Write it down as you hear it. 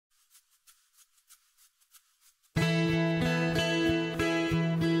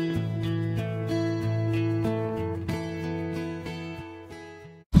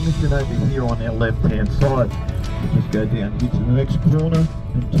then over here on our left hand side, we'll just go down here to the next corner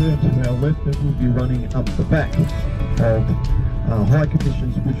and turn to our left, and we'll be running up the back of High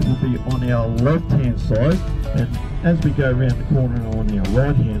Commissions, which will be on our left hand side, and as we go around the corner on our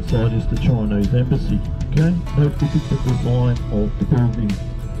right hand side is the Chinese Embassy. Okay, note the design of the building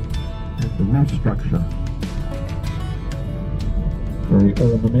and the roof structure, very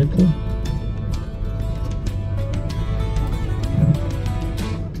ornamental.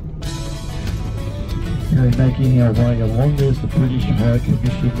 Okay, making our way along, there's the British High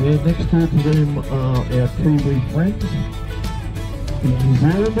Commission there. Next door to them are our Kiwi friends, the New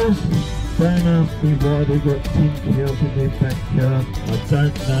Zealanders. Don't ask me why they've got 10 cows in their backyard. I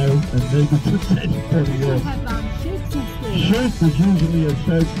don't know, and neither does anybody else. Sheep is usually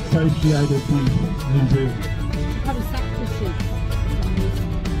associated with New Zealand. Probably sacked the sheep.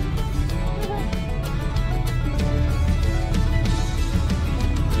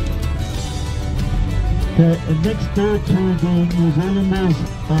 Okay, and next door to the New Zealanders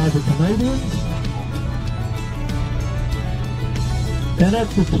are the Canadians. And at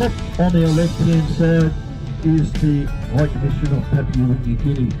the top on our left hand side is the High Commission of Papua New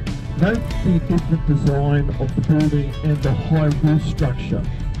Guinea. Note the different design of the building and the high roof structure.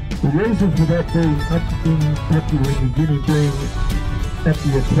 The reason for that being up in Papua New Guinea being at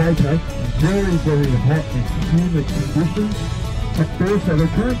the equator, very, very hot and humid conditions. But also they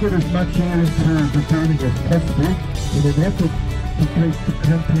try and get as much air into the building as possible in an effort to keep the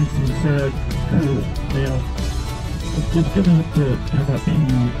contents inside cool. Now, I'm just going to have to come up here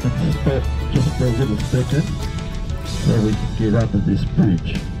and stop just for a little second so we can get under this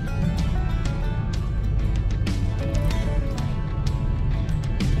bridge.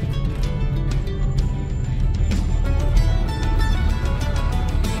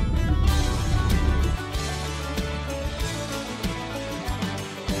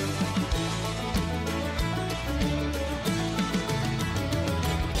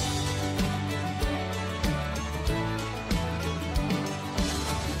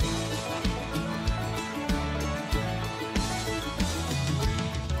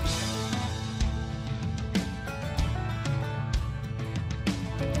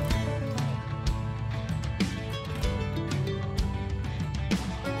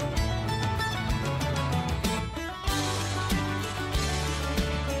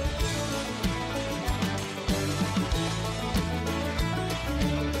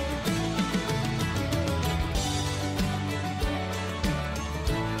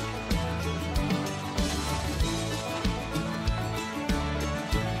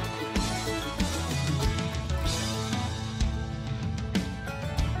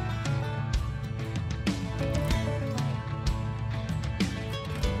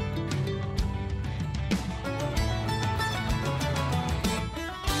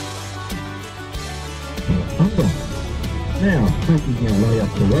 Now, making our way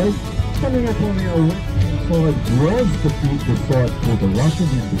up the road, coming up on our left-hand side was the future site for the Russian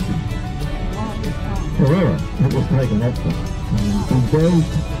Embassy. However, it was taken off them. Although,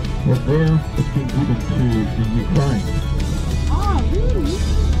 well, now it's been given to the Ukraine. Oh, really?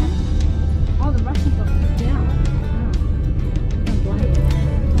 Oh, the Russians got it down.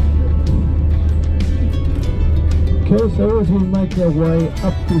 Okay, so as we make our way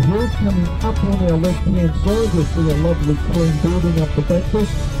up the hill, coming up on our left-hand side, you'll see a lovely clean building up the back there,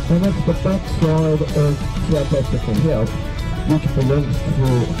 and that's the back side of South Africa House, which belongs to,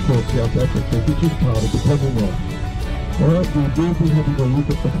 of course, South Africa, which is part of the Commonwealth. Alright, we will be having a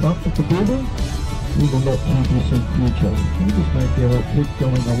look at the front of the building in the not too distant future. We'll just make our keep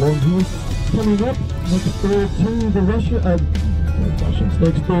going along here. Coming up next door to the Russians,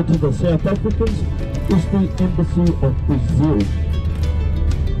 next door to the South Africans, is the Embassy of Brazil.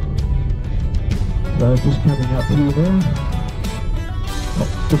 So just coming up here now,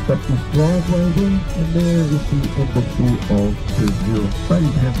 just up this driveway there, and there is the Embassy of Brazil. They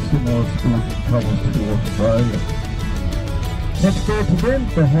have similar sporting colours to Australia. Next door to them,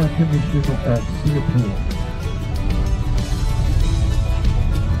 the High Commission of Singapore.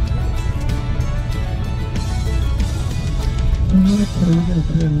 Alright, so we're going to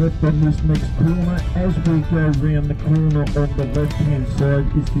turn left on this next corner. As we go round the corner on the left hand side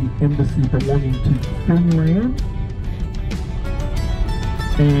is the embassy belonging to Finland.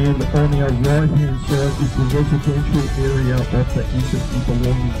 And on our right hand side is the residential area of the embassy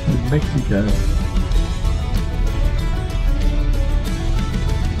belonging to Mexico.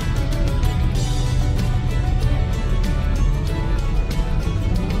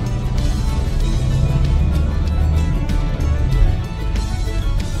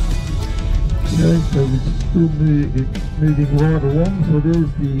 Okay, so we still moving right along. So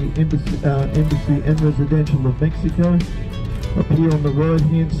there's the Embassy and Residential of Mexico. Up here on the right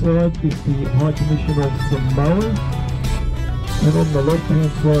hand side is the High Commission of Samoa. And on the left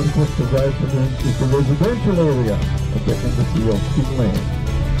hand side across the road from them is the residential area of the Embassy of Finland.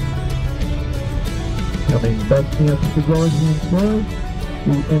 Coming back now to the right hand side,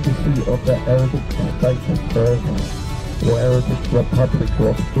 the Embassy of the Arabic State of or Arabic Republic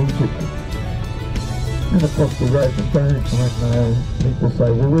of Egypt. And across the road from that, I know people say,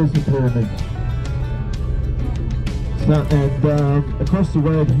 well, where's the pyramids? So, and across the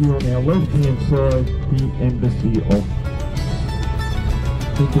road here on our left hand side, the Embassy of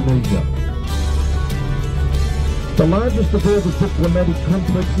Indonesia. The largest of all the diplomatic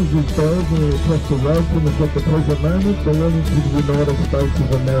complexes is diagonally across the road from us at the present moment, belonging to the United States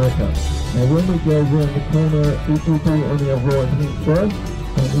of America. Now when we go around the corner, it will be on our right hand side,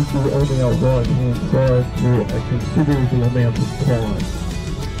 and it will be on our right hand side for a considerable amount of time.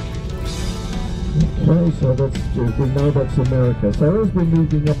 Okay, so that's, we know that's America. So as we're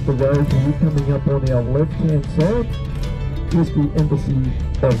moving up the road, we're coming up on our left hand side. Here's the Embassy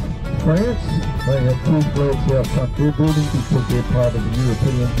of France. They have two flags out front their building because they're part of the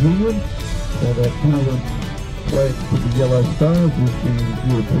European Union. So that blue flag with the yellow stars is the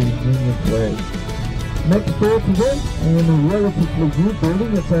European Union flag. Next door to them, and a relatively new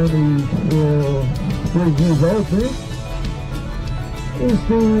building, it's only 3 years old there, is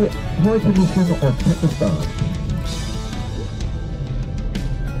the High Commission of Pakistan.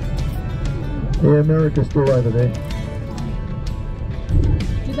 Yeah, America's still over there.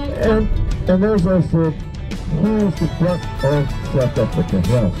 And as I said, here's the front of South Africa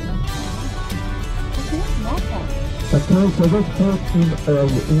House. Okay, so that's put in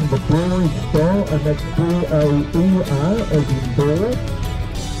the boring style, and that's B-O-E-R as in boar,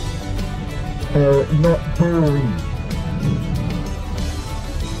 not boring.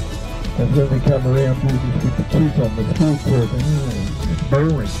 And when we come around here with the kids on the school court, it's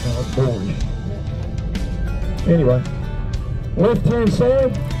boring, not boring. Anyway. Left hand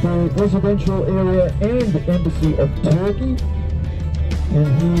side, the residential area and Embassy of Turkey. And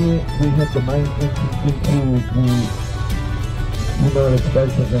here we have the main entrance into the United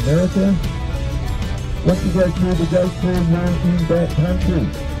States of America. Once you go through the gate, you're in that country.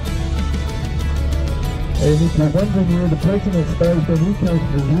 And if you're wondering where the president stays when he comes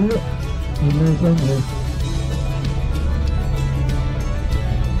through here, in Los Angeles.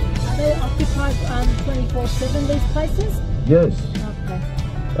 Are they occupied 24/7, these places? Yes. Okay.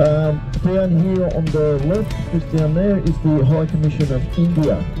 Down here on the left, just down there, is the High Commission of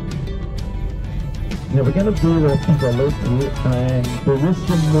India. Now we're going to veer off to the left here, and there is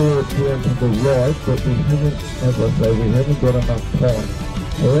some more down to the right, but we haven't, as I say, we haven't got enough time.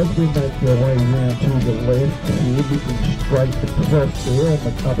 So as we make our way around to the left here, looking straight across there on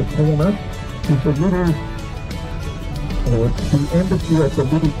the other corner, is the little, or it's the Embassy of the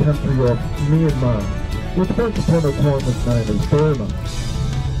little country of Myanmar, which once upon a time was known as Burma.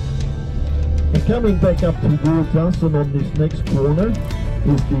 And coming back up towards us, and on this next corner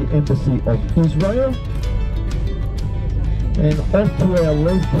is the Embassy of Israel. And off to our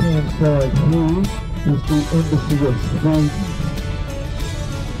left hand side here is the Embassy of Sweden.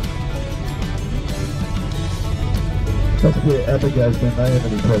 That's where Abba goes when they have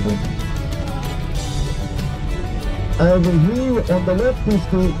any problems. Over here on the left is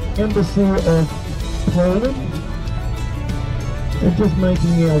the Embassy of Poland. And just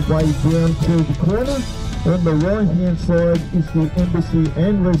making our way down to the corner. On the right hand side is the Embassy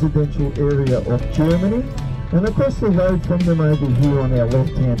and Residential area of Germany. And across the road from them over here on our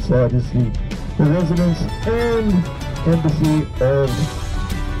left hand side is the Residence and Embassy of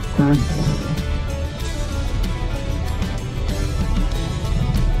Greece.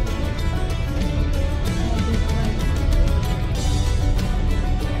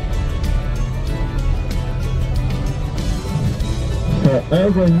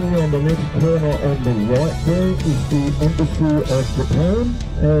 Over here on the next corner on the right there is the Embassy of Japan,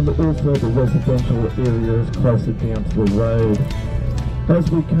 and also the residential areas closer down to the road. As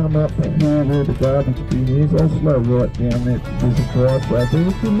we come up here where the garbage bin is, I'll slow right down there. There's a driveway there.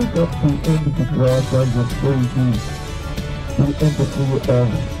 If you look up the end of the driveway, you'll see the Embassy of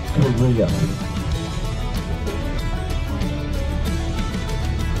Korea.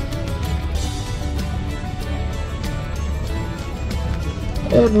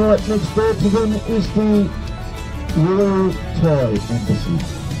 And right next door to them is the Royal Thai Embassy.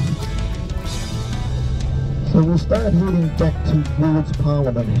 So we'll start heading back towards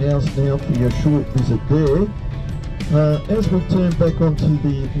Parliament House now for your short visit there. As we turn back onto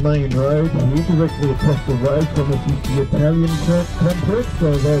the main road here, directly across the road from us is the Italian complex, so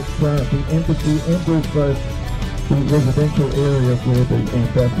that's the Embassy and also the residential area where the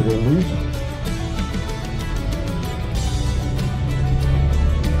ambassador lives.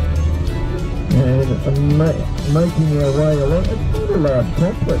 And making our way along, it's quite a large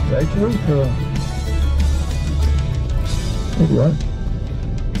complex actually, so anyway.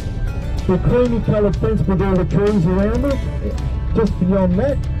 The creamy coloured fence with all the trees around it. Just beyond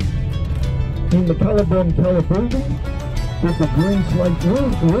that, in the colour-bond colour building, with the green slate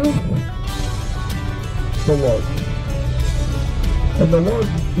roof, the lodge. And the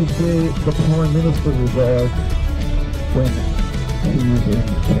lodge is where the Prime Minister resides when he is in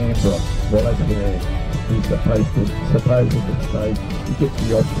Canberra. Well, that's where he's supposedly stay. He gets the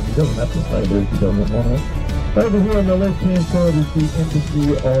option. He doesn't have to stay there if he doesn't want to. Over here on the left-hand side is the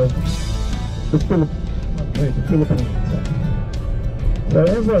Embassy of the Philippines. So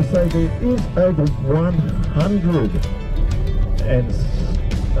as I say, there is over 100 and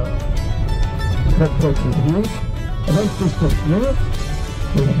complexes here. And that's just a few.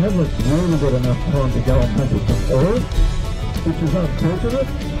 We haven't really got enough time to go and visit them all, which is unfortunate.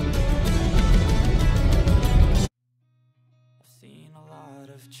 I've seen a lot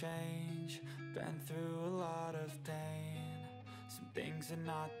of change, been through a lot of pain. Some things are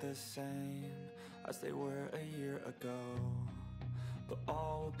not the same as they were a year ago, but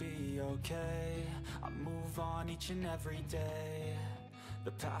all will be okay. I move on each and every day.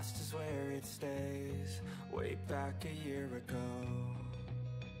 The past is where it stays, way back a year ago.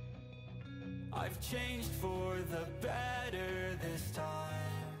 I've changed for the better this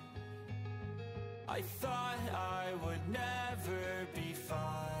time. I thought I would never be fine.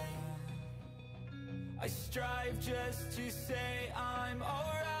 I strive just to say I'm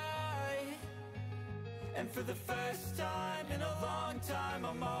alright. And for the first time in a long time,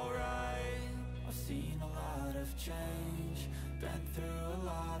 I'm alright. I've seen a lot of change, been through a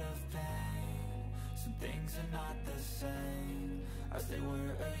lot of pain. Some things are not the same as they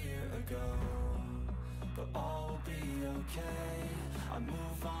were a year ago, but all will be okay. I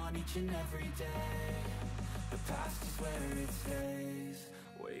move on each and every day. The past is where it stays,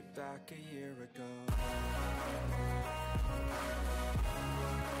 way back a year ago.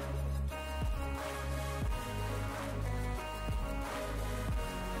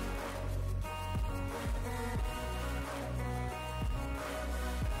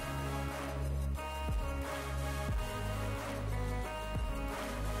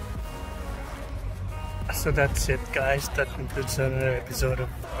 So that's it, guys. That concludes another episode of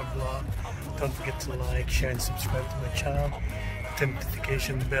our vlog. Don't forget to like, share and subscribe to my channel, hit the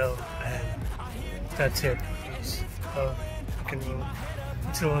notification bell, and that's it. Rock and roll.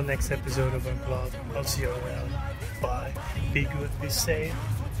 Until the next episode of our vlog, I'll see you around. Bye. Be good, be safe,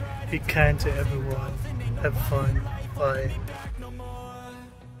 be kind to everyone, have fun. Bye.